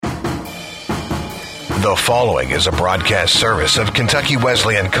The following is a broadcast service of Kentucky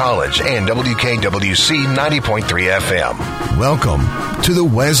Wesleyan College and WKWC 90.3 FM. Welcome to the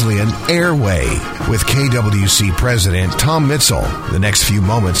Wesleyan Air-Way with KWC President Tom Mitzel. The next few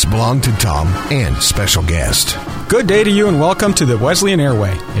moments belong to Tom and special guest. Good day to you and welcome to the Wesleyan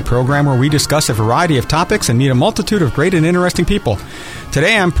Air-Way, a program where we discuss a variety of topics and meet a multitude of great and interesting people.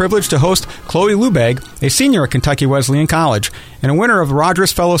 Today I'm privileged to host Chloe Lubag, a senior at Kentucky Wesleyan College and a winner of the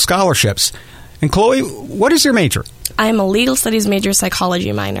Rogers Fellow Scholarships. And Chloe, what is your major? I'm a legal studies major,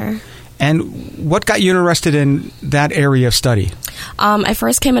 psychology minor. And what got you interested in that area of study? I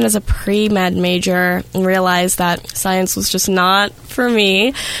first came in as a pre-med major and realized that science was just not for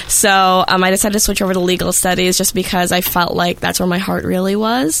me. So I decided to switch over to legal studies just because I felt like that's where my heart really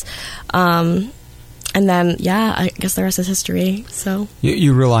was. And then, I guess the rest is history. So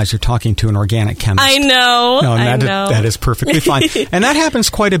you realize you're talking to an organic chemist. I know. That is perfectly fine. And that happens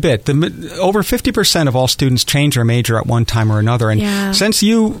quite a bit. Over 50% of all students change their major at one time or another. And since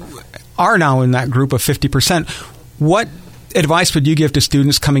you are now in that group of 50%, what advice would you give to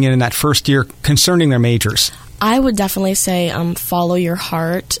students coming in that first year concerning their majors? I would definitely say follow your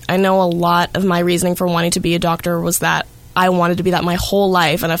heart. I know a lot of my reasoning for wanting to be a doctor was that I wanted to be that my whole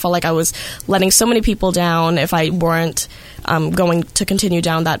life, and I felt like I was letting so many people down if I weren't going to continue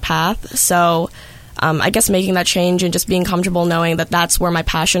down that path. So I guess making that change and just being comfortable knowing that that's where my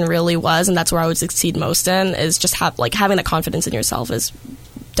passion really was and that's where I would succeed most in is just having the confidence in yourself is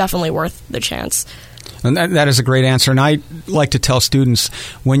definitely worth the chance. And that is a great answer. And I like to tell students,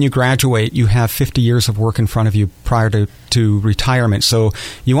 when you graduate, you have 50 years of work in front of you prior to retirement. So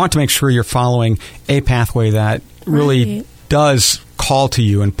you want to make sure you're following a pathway that really does call to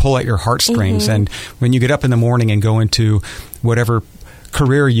you and pull at your heartstrings. Mm-hmm. And when you get up in the morning and go into whatever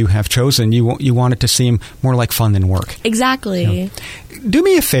career you have chosen, you want it to seem more like fun than work. Exactly. Do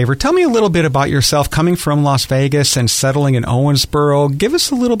me a favor. Tell me a little bit about yourself coming from Las Vegas and settling in Owensboro. Give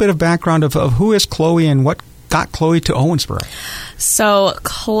us a little bit of background of who is Chloe and what got Chloe to Owensboro. So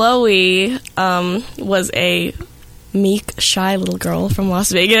Chloe was a meek, shy little girl from Las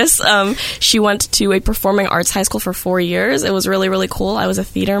Vegas. She went to a performing arts high school for 4 years. It was really, really cool. I was a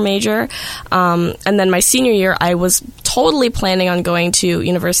theater major. And then my senior year, I was totally planning on going to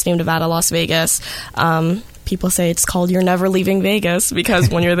University of Nevada, Las Vegas. People say it's called You're Never Leaving Vegas because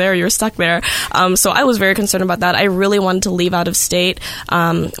when you're there, you're stuck there. So I was very concerned about that. I really wanted to leave out of state,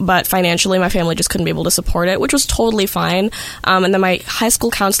 but financially, my family just couldn't be able to support it, which was totally fine. And then my high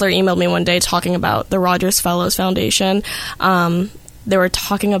school counselor emailed me one day talking about the Rogers Fellows Foundation. They were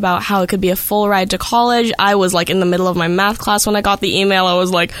talking about how it could be a full ride to college. I was in the middle of my math class when I got the email. I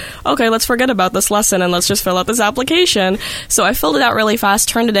was like, okay, let's forget about this lesson and let's just fill out this application. So I filled it out really fast,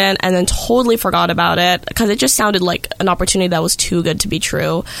 turned it in, and then totally forgot about it because it just sounded like an opportunity that was too good to be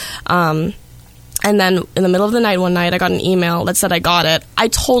true. And then in the middle of the night one night, I got an email that said I got it. I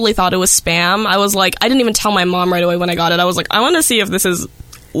totally thought it was spam. I was like, I didn't even tell my mom right away when I got it. I was like, I want to see if this is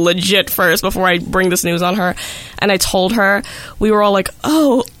legit first before I bring this news on her. And I told her. We were all like,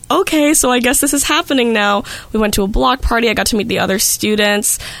 oh, okay, so I guess this is happening now. We went to a block party. I got to meet the other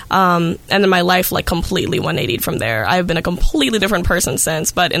students. And then my life completely 180'd from there. I've been a completely different person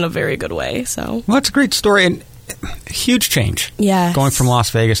since, but in a very good way. So, well, that's a great story and huge change. Yes. Going from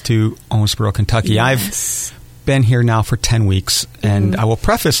Las Vegas to Owensboro, Kentucky. Yes. I've been here now for 10 weeks, and I will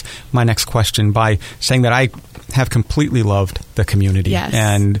preface my next question by saying that I have completely loved the community,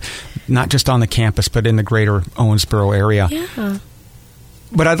 and not just on the campus, but in the greater Owensboro area. Yeah.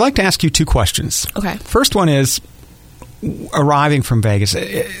 But I'd like to ask you two questions. Okay. First one is, arriving from Vegas,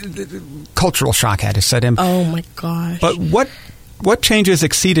 cultural shock had to set in. Oh, my gosh. But what changes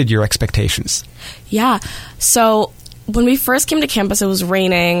exceeded your expectations? Yeah. So when we first came to campus, it was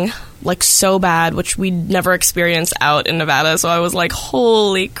raining so bad, which we'd never experienced out in Nevada. So I was like,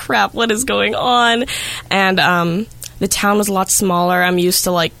 holy crap, what is going on? And the town was a lot smaller. I'm used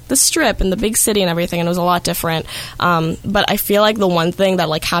to the Strip and the big city and everything, and it was a lot different. But I feel like the one thing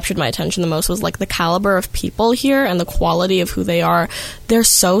that captured my attention the most was the caliber of people here and the quality of who they are. They're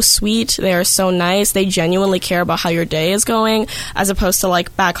so sweet. They are so nice. They genuinely care about how your day is going, as opposed to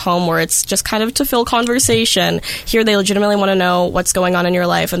back home where it's just kind of to fill conversation. Here they legitimately want to know what's going on in your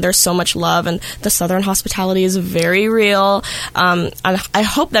life, and there's so much love, and the Southern hospitality is very real. And I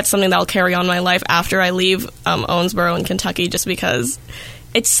hope that's something that will carry on my life after I leave Owensboro in Kentucky, just because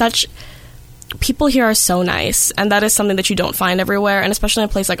people here are so nice, and that is something that you don't find everywhere, and especially in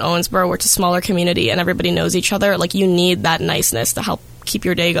a place like Owensboro where it's a smaller community and everybody knows each other. You need that niceness to help keep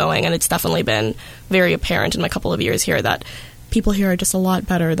your day going, and it's definitely been very apparent in my couple of years here that people here are just a lot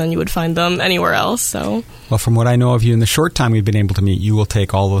better than you would find them anywhere else. So, well, from what I know of you in the short time we've been able to meet, you will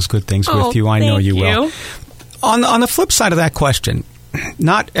take all those good things with you. I know you will. On the flip side of that question,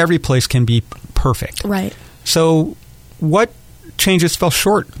 not every place can be perfect. Right. So what changes fell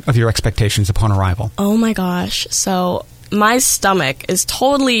short of your expectations upon arrival? Oh my gosh. So my stomach is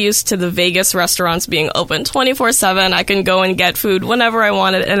totally used to the Vegas restaurants being open 24/7. I can go and get food whenever I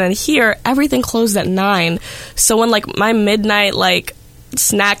want it. And then here, everything closed at 9. So when like my midnight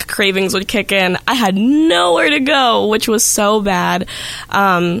snack cravings would kick in, I had nowhere to go, which was so bad.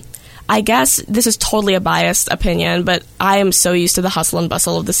 I guess this is totally a biased opinion, but I am so used to the hustle and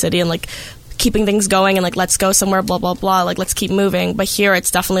bustle of the city and like keeping things going and like, let's go somewhere, blah, blah, blah, like, let's keep moving. But here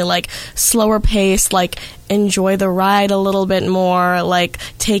it's definitely like slower pace, like enjoy the ride a little bit more, like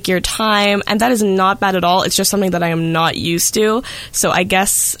take your time. And that is not bad at all. It's just something that I am not used to. So I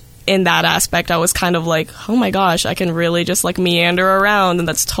guess in that aspect, I was kind of like, oh my gosh, I can really just like meander around, and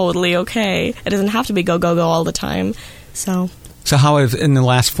that's totally okay. It doesn't have to be go, go, go all the time. So how in the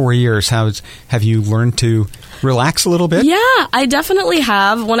last 4 years, have you learned to relax a little bit? Yeah, I definitely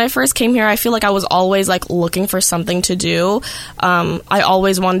have. When I first came here, I feel like I was always like looking for something to do. I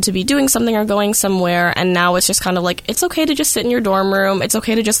always wanted to be doing something or going somewhere, and now it's just kind of like, it's okay to just sit in your dorm room. It's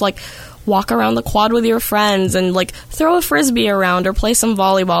okay to just like walk around the quad with your friends and like throw a frisbee around or play some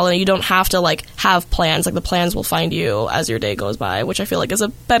volleyball, and you don't have to like have plans. Like the plans will find you as your day goes by, which I feel like is a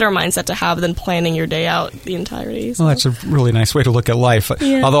better mindset to have than planning your day out the entirety. So. Well, that's a really nice way to look at life.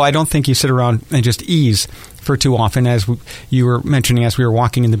 Yeah. Although I don't think you sit around and just ease for too often, as you were mentioning as we were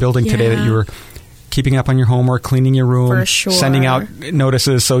walking in the building today, that you were keeping up on your homework, cleaning your room, for sure, sending out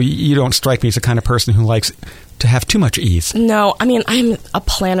notices. So you don't strike me as the kind of person who likes to have too much ease. No, I mean, I'm a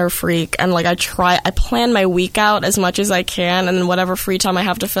planner freak, and like I plan my week out as much as I can, and then whatever free time I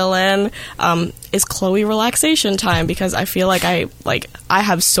have to fill in is Chloe relaxation time, because I feel like I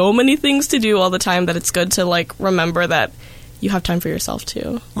have so many things to do all the time that it's good to like remember that you have time for yourself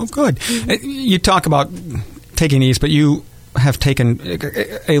too. Oh, good. You talk about taking ease, but you have taken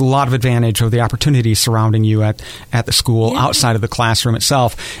a lot of advantage of the opportunities surrounding you at the school, outside of the classroom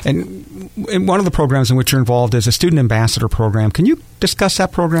itself. And one of the programs in which you're involved is a student ambassador program. Can you discuss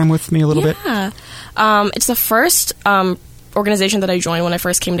that program with me a little bit? Yeah. It's the first organization that I joined when I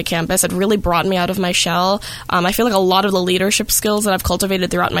first came to campus. It really brought me out of my shell. I feel like a lot of the leadership skills that I've cultivated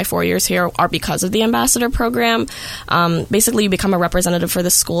throughout my 4 years here are because of the ambassador program. Basically, you become a representative for the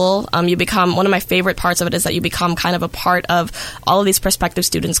school. You become, one of my favorite parts of it is that you become kind of a part of all of these prospective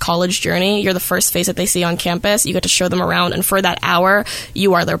students' college journey. You're the first face that they see on campus. You get to show them around, and for that hour,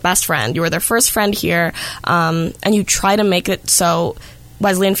 you are their best friend. You are their first friend here, and you try to make it so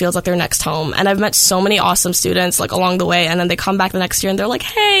Wesleyan feels like their next home. And I've met so many awesome students like along the way, and then they come back the next year and they're like,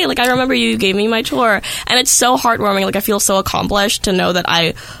 hey, like I remember you gave me my tour. And it's so heartwarming. Like I feel so accomplished to know that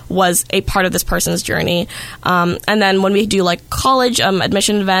I was a part of this person's journey. And then when we do like college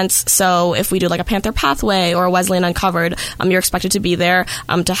admission events, so if we do like a Panther Pathway or a Wesleyan Uncovered, you're expected to be there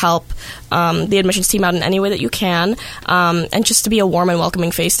to help the admissions team out in any way that you can, and just to be a warm and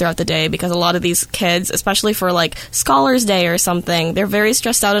welcoming face throughout the day, because a lot of these kids, especially for like Scholars Day or something, they're very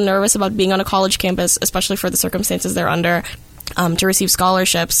stressed out and nervous about being on a college campus, especially for the circumstances they're under, to receive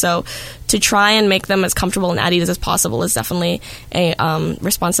scholarships. So to try and make them as comfortable and at ease as possible is definitely a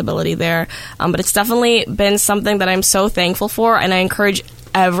responsibility there. But it's definitely been something that I'm so thankful for, and I encourage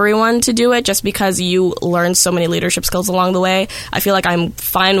everyone to do it, just because you learn so many leadership skills along the way. I feel like I'm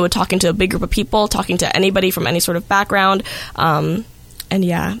fine with talking to a big group of people, talking to anybody from any sort of background. And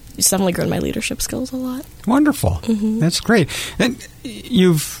yeah, it's definitely grown my leadership skills a lot. Wonderful. Mm-hmm. That's great. And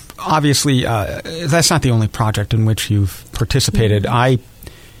you've obviously, that's not the only project in which you've participated. Mm-hmm. I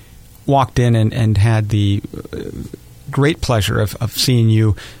walked in and had the great pleasure of seeing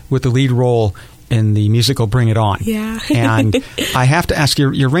you with the lead role in the musical Bring It On. Yeah. And I have to ask,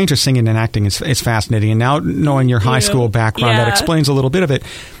 your range of singing and acting is fascinating. And now knowing your high school background, that explains a little bit of it.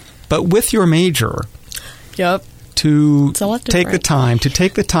 But with your major, to take the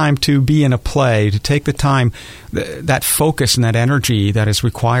time to be in a play, to take the time, that focus and that energy that is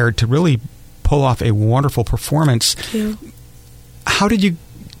required to really pull off a wonderful performance. How did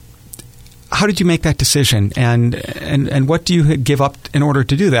you make that decision, and what do you give up in order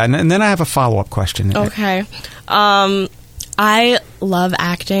to do that? And then I have a follow-up question. Okay. I love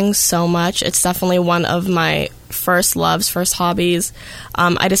acting so much. It's definitely one of my first loves, first hobbies.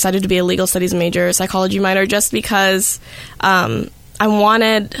 I decided to be a legal studies major, psychology minor, just because I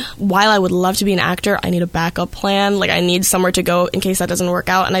wanted, while I would love to be an actor, I need a backup plan. Like, I need somewhere to go in case that doesn't work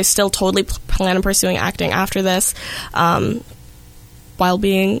out. And I still totally plan on pursuing acting after this, while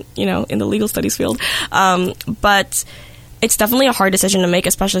being, in the legal studies field. But It's definitely a hard decision to make,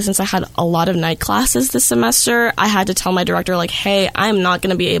 especially since I had a lot of night classes this semester. I had to tell my director, like, hey, I'm not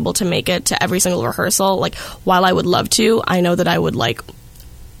going to be able to make it to every single rehearsal. Like, while I would love to, I know that I would, like,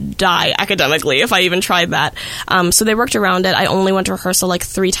 die academically if I even tried that. So they worked around it. I only went to rehearsal, like,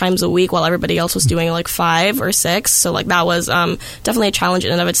 3 times a week while everybody else was doing, like, 5 or 6. So, like, that was definitely a challenge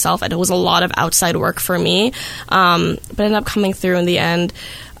in and of itself, and it was a lot of outside work for me. But it ended up coming through in the end.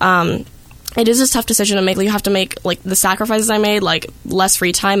 It is a tough decision to make. Like, you have to make, like, the sacrifices I made, like, less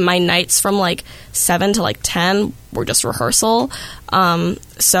free time. My nights from, like, 7 to, like, 10 were just rehearsal.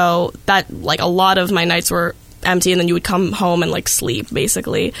 So that, like, a lot of my nights were empty, and then you would come home and, like, sleep,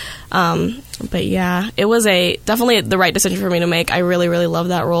 basically. But, yeah, it was definitely the right decision for me to make. I really, really love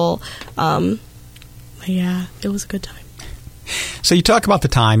that role. But, yeah, it was a good time. So you talk about the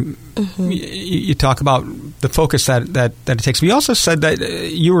time. Mm-hmm. You talk about the focus that it takes. We also said that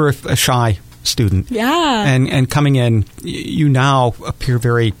you were a shy student. Yeah. And coming in, you now appear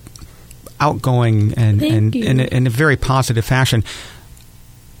very outgoing and in a very positive fashion.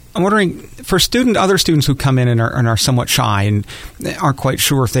 I'm wondering, for other students who come in and are somewhat shy and aren't quite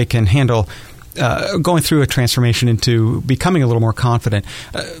sure if they can handle going through a transformation into becoming a little more confident,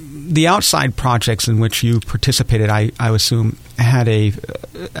 the outside projects in which you participated, I assume, had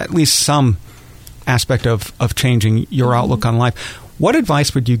at least some aspect of changing your outlook on life. What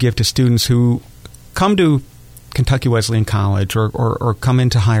advice would you give to students who come to Kentucky Wesleyan College or come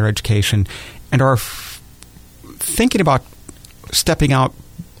into higher education and are thinking about stepping out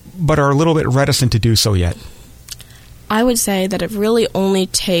but are a little bit reticent to do so yet? I would say that it really only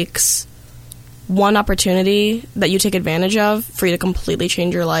takes one opportunity that you take advantage of for you to completely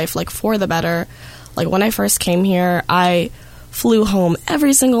change your life, like, for the better. Like, when I first came here, I flew home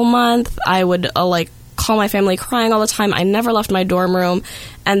every single month. I would, call my family crying all the time. I never left my dorm room.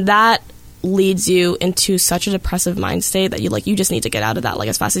 And that leads you into such a depressive mind state that you just need to get out of that, like,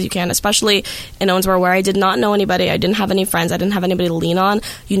 as fast as you can, especially in Owensboro, where I did not know anybody. I didn't have any friends. I didn't have anybody to lean on.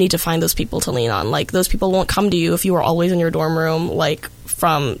 You need to find those people to lean on. Like, those people won't come to you if you are always in your dorm room, like,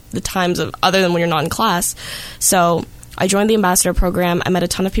 from the times of other than when you're not in class. So I joined the ambassador program. I met a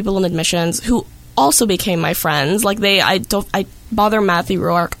ton of people in admissions who also became my friends. Like, I bother Matthew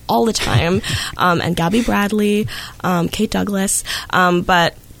Rourke all the time, and Gabby Bradley, Kate Douglas,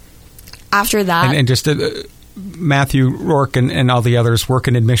 but after that, and just Matthew Rourke and all the others work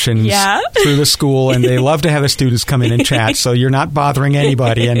in admissions through the school, and they love to have the students come in and chat. So you're not bothering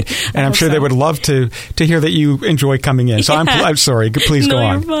anybody, and I'm sure they would love to hear that you enjoy coming in. So I'm sorry. Please go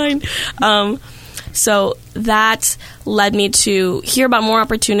on. You're fine. So that led me to hear about more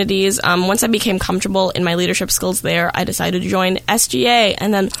opportunities. Once I became comfortable in my leadership skills there, I decided to join SGA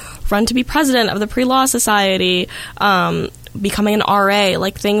and then run to be president of the Pre-Law Society, becoming an RA,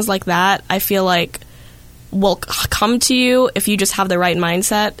 like, things like that. I feel like will come to you if you just have the right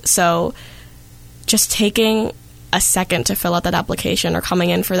mindset. So just taking a second to fill out that application, or coming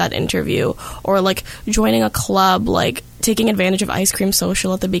in for that interview, or, like, joining a club, like taking advantage of Ice Cream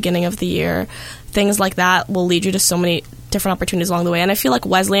Social at the beginning of the year, things like that will lead you to so many different opportunities along the way. And I feel like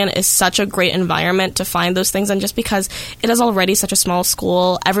Wesleyan is such a great environment to find those things. And just because it is already such a small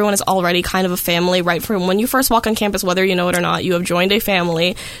school, everyone is already kind of a family, right? From when you first walk on campus, whether you know it or not, you have joined a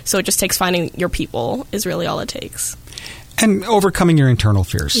family. So it just takes finding your people is really all it takes. And overcoming your internal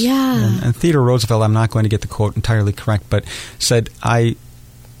fears. Yeah. And Theodore Roosevelt, I'm not going to get the quote entirely correct, but said, I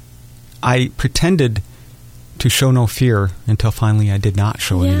pretended to show no fear until finally I did not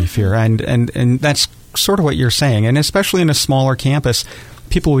show any fear. And that's sort of what you're saying. And especially in a smaller campus,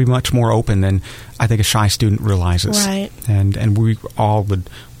 people will be much more open than I think a shy student realizes. Right. And we all would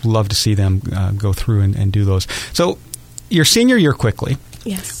love to see them go through and do those. So your senior year quickly.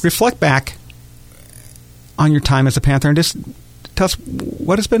 Yes. Reflect back on your time as a Panther and just tell us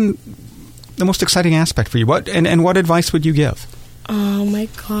what has been the most exciting aspect for you. What advice would you give? Oh my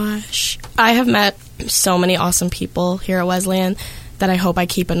gosh. I have met so many awesome people here at Wesleyan that I hope I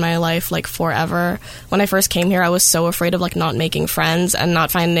keep in my life, like, forever. When I first came here, I was so afraid of, like, not making friends and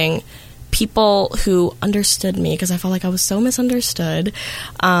not finding people who understood me, because I felt like I was so misunderstood.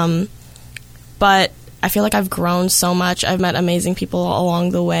 But I feel like I've grown so much. I've met amazing people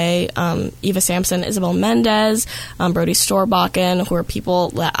along the way. Eva Sampson, Isabel Mendez, Brody Storbakken, who are people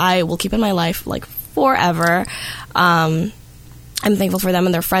that I will keep in my life, like, forever. I'm thankful for them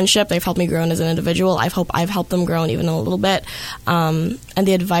and their friendship. They've helped me grow as an individual. I've helped them grow even a little bit. And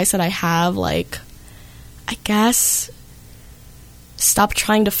the advice that I have, like, I guess, stop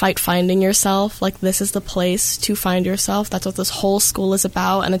trying to fight finding yourself. Like, this is the place to find yourself. That's what this whole school is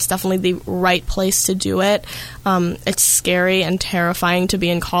about, and it's definitely the right place to do it. It's scary and terrifying to be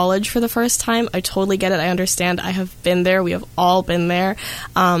in college for the first time. I totally get it. I understand. I have been there. We have all been there.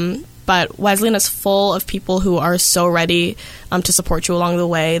 But Wesleyan is full of people who are so ready to support you along the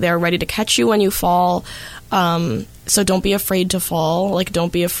way. They're ready to catch you when you fall. So don't be afraid to fall. Like,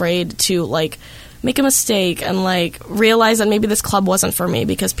 don't be afraid to, like, make a mistake and, like, realize that maybe this club wasn't for me,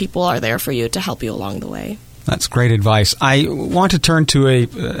 because people are there for you to help you along the way. That's great advice. I want to turn to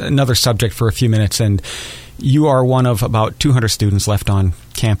another subject for a few minutes, and you are one of about 200 students left on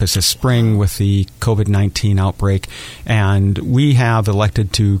campus this spring with the COVID-19 outbreak, and we have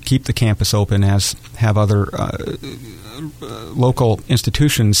elected to keep the campus open, as have other local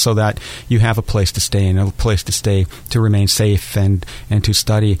institutions, so that you have a place to stay and a place to stay to remain safe and to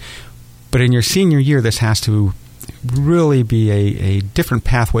study. But in your senior year, this has to really be a different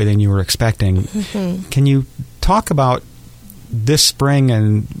pathway than you were expecting. Mm-hmm. Can you talk about this spring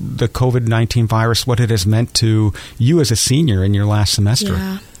and the COVID-19 virus, what it has meant to you as a senior in your last semester?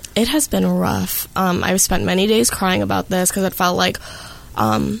 Yeah, it has been rough. I've spent many days crying about this, because it felt like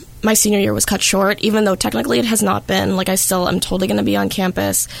my senior year was cut short, even though technically it has not been. Like, I still am totally going to be on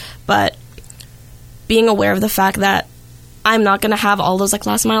campus, but being aware of the fact that I'm not going to have all those, like,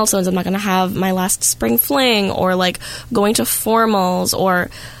 last milestones. I'm not going to have my last spring fling, or, like, going to formals,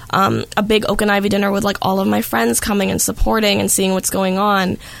 or a big Oak and Ivy dinner with, like, all of my friends coming and supporting and seeing what's going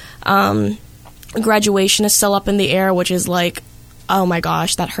on. Graduation is still up in the air, which is, like, oh my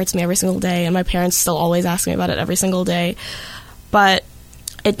gosh, that hurts me every single day, and my parents still always ask me about it every single day. But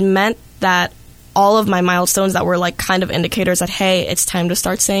it meant that all of my milestones that were, like, kind of indicators that, hey, it's time to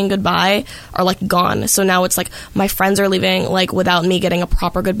start saying goodbye, are, like, gone. So now it's, like, my friends are leaving, like, without me getting a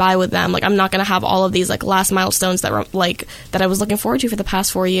proper goodbye with them. Like, I'm not going to have all of these, like, last milestones that were, like, that I was looking forward to for the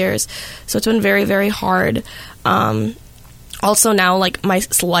past 4 years. So it's been very, very hard. Also now, like, my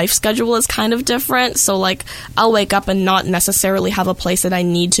life schedule is kind of different. So, like, I'll wake up and not necessarily have a place that I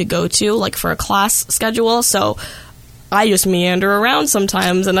need to go to, like, for a class schedule. So I just meander around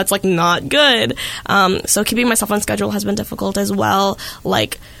sometimes, and that's, like, not good. So keeping myself on schedule has been difficult as well.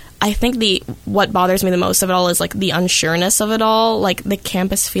 Like, I think what bothers me the most of it all is, like, the unsureness of it all. Like, the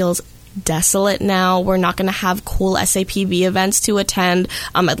campus feels desolate now. We're not going to have cool SAPB events to attend,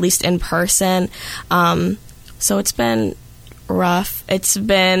 at least in person. So it's been rough. It's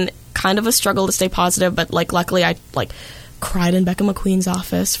been kind of a struggle to stay positive, but, like, luckily I, like, cried in Becca McQueen's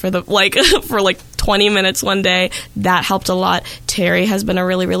office for 20 minutes one day. That helped a lot. Terry has been a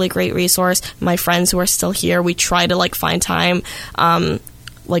really, really great resource. My friends who are still here, we try to, like, find time,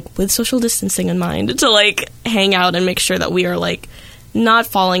 like, with social distancing in mind, to, like, hang out and make sure that we are, like, not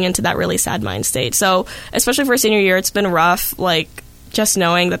falling into that really sad mind state. So, especially for senior year, it's been rough, like, just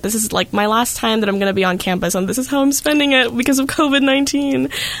knowing that this is, like, my last time that I'm going to be on campus, and this is how I'm spending it because of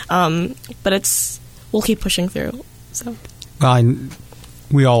COVID-19. But we'll keep pushing through. So. Well,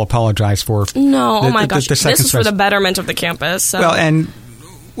 we all apologize for... No, oh my gosh. This is for the betterment of the campus. So. Well, and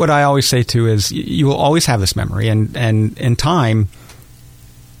what I always say, too, is you will always have this memory, and in time,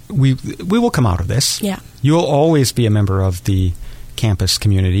 we will come out of this. Yeah. You will always be a member of the campus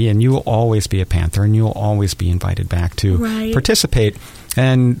community, and you will always be a Panther, and you will always be invited back to participate.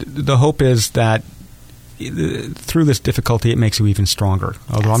 And the hope is that through this difficulty, it makes you even stronger.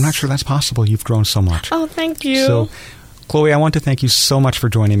 Although I'm not sure that's possible. You've grown so much. Oh, thank you. So, Chloe, I want to thank you so much for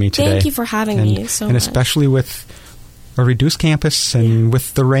joining me today. Thank you for having me so much. And especially with a reduced campus and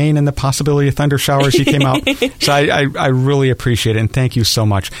with the rain and the possibility of thunder showers, you came out. So I really appreciate it, and thank you so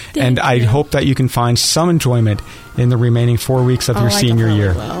much. Thank you. I hope that you can find some enjoyment in the remaining 4 weeks of your senior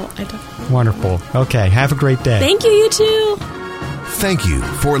year. I definitely will. Wonderful. Okay, have a great day. Thank you, you too. Thank you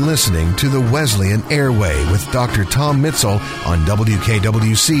for listening to the Wesleyan Air-Way with Dr. Tom Mitzel on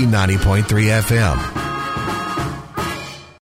WKWC 90.3 FM.